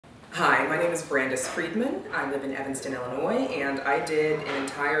Hi, my name is Brandis Friedman. I live in Evanston, Illinois, and I did an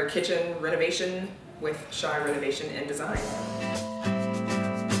entire kitchen renovation with Chi Renovation and Design.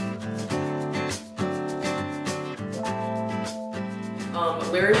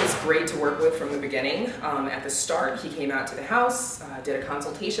 Larry was great to work with from the beginning. At the start, he came out to the house, did a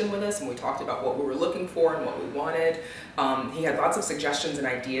consultation with us, and we talked about what we were looking for and what we wanted. He had lots of suggestions and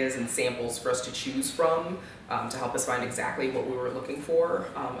ideas and samples for us to choose from to help us find exactly what we were looking for.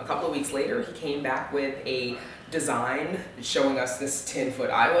 A couple of weeks later, he came back with a design showing us this 10-foot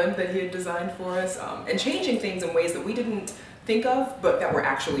island that he had designed for us, and changing things in ways that we didn't think of, but that were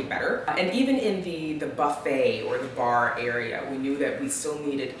actually better. And even in the buffet or the bar area, we knew that we still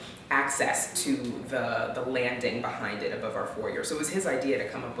needed access to the landing behind it above our foyer. So it was his idea to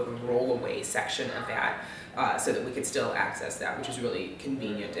come up with a rollaway section of that so that we could still access that, which is really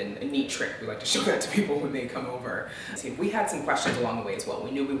convenient and a neat trick. We like to show that to people when they come over. See, we had some questions along the way as well.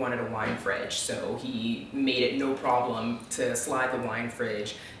 We knew we wanted a wine fridge, so he made it no problem to slide the wine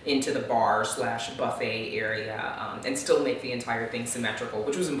fridge into the bar/buffet area and still make the entire thing symmetrical,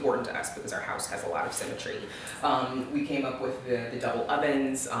 which was important to us because our house has a lot of symmetry. We came up with the double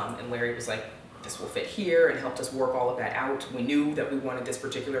ovens, and Larry was like, this will fit here, and helped us work all of that out. We knew that we wanted this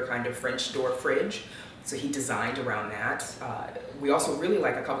particular kind of French door fridge, so he designed around that. We also really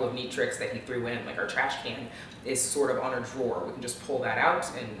like a couple of neat tricks that he threw in, like our trash can is sort of on a drawer. We can just pull that out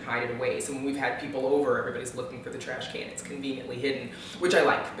and hide it away. So when we've had people over, everybody's looking for the trash can. It's conveniently hidden, which I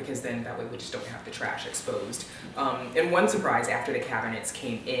like, because then that way we just don't have the trash exposed. And one surprise, after the cabinets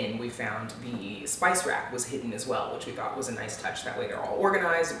came in, we found the spice rack was hidden as well, which we thought was a nice touch. That way they're all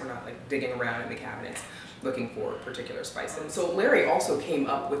organized and we're not like digging around in the cabinets looking for particular spices. So Larry also came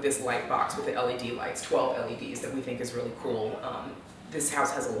up with this light box with the LED lights, 12 LEDs, that we think is really cool. This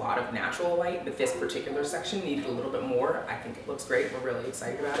house has a lot of natural light, but this particular section needed a little bit more. I think it looks great. We're really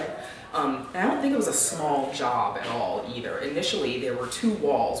excited about it. And I don't think it was a small job at all either. Initially, there were 2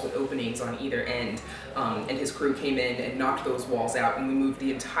 walls with openings on either end, and his crew came in and knocked those walls out, and we moved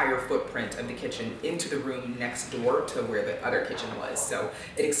the entire footprint of the kitchen into the room next door to where the other kitchen was. So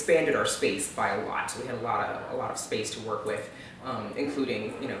it expanded our space by a lot. So we had a lot of space to work with,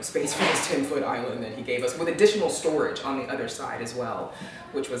 including, space for this 10-foot island that he gave us, with additional storage on the other side as well,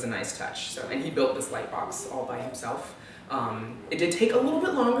 which was a nice touch. So, and he built this light box all by himself. It did take a little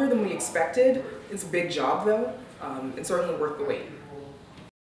bit longer than we expected. It's a big job though, and certainly worth the wait.